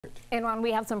And Ron,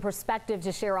 we have some perspective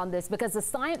to share on this because the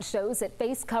science shows that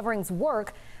face coverings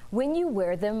work when you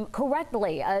wear them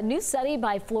correctly. A new study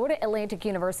by Florida Atlantic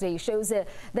University shows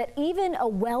that even a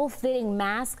well-fitting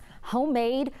mask,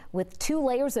 homemade with 2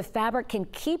 layers of fabric, can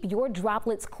keep your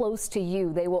droplets close to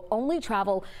you. They will only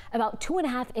travel about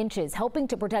 2.5 inches, helping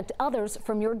to protect others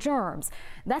from your germs.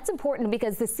 That's important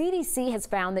because the CDC has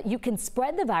found that you can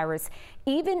spread the virus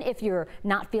even if you're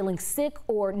not feeling sick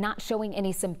or not showing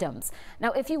any symptoms.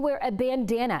 Now, if you wear a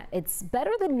bandana, it's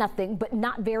better than nothing, but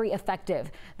not very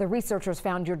effective. The researchers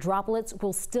found your droplets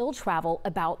will still travel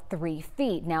about 3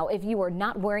 feet. Now, if you are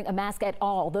not wearing a mask at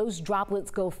all, those droplets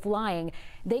go flying.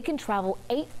 They can travel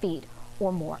 8 feet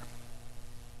or more.